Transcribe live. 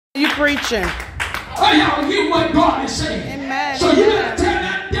preaching. Oh, y'all hear what God is saying? Amen. So you gotta tell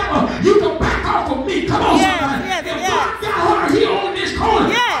that devil, you can back off of me. Come on, somebody. If God got her here on this corner,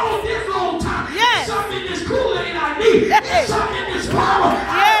 on this long time, there's something in this Kool-Aid I need. There's something in this power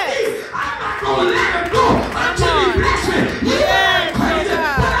I need. I'm not gonna let him go until he bless me. You ain't crazy,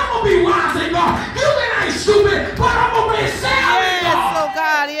 but I'm gonna be wise in God. You ain't stupid, but I'm gonna be sound in God. Yes, oh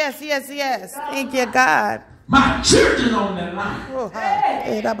God, yes. Thank you, God. My children on the line. Oh,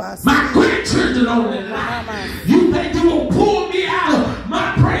 my grandchildren on the line. You think you gonna pull me out of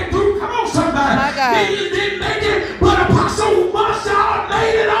my breakthrough? Come on, somebody. My God. You didn't make it, but Apostle Marshall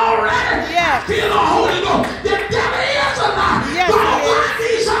made it already. Yes. I feel the Holy Ghost. The devil is a lie. Yes, but I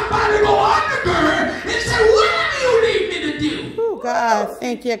need somebody to go undergird and say, whatever you need me to do. Oh, God.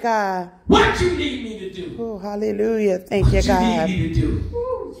 Thank you, God. What you need me to do. Oh, hallelujah. Thank you, God. What you need me to do.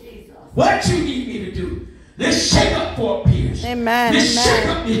 What you need me to do. Let's shake up for Pierce. Amen. Let's shake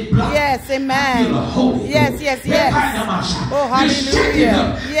up this block. Yes, amen. Yes. Oh,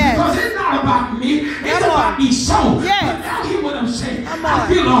 hallelujah. Yes. Because it's not about me. It's about me soul. Yes. But now hear what I'm saying. Come I on.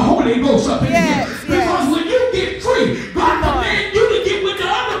 feel the Holy Ghost up in here. Yes. Because when you get free, God commands you to get with the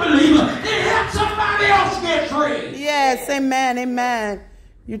other believer and help somebody else get free. Yes, amen.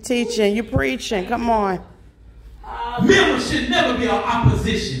 You teaching, you preaching. Come on. Members should never be an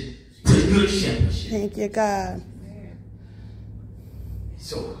opposition to good shepherdship. Thank you, God.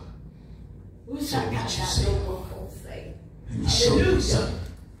 So what you say? Let me show you something.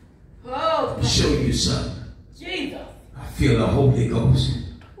 Let me show you something. Jesus. I feel the Holy Ghost.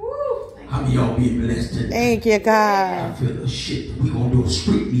 How many y'all be blessed today? Thank you, God. I feel the shit. We're going to do a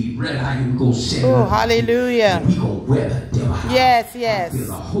street meet right out here. We're going to send Oh, hallelujah. We're going to wear the devil out. Yes. I feel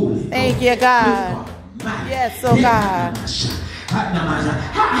the Holy Ghost. Thank you, God. Yes, oh God.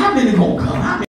 How many going to come?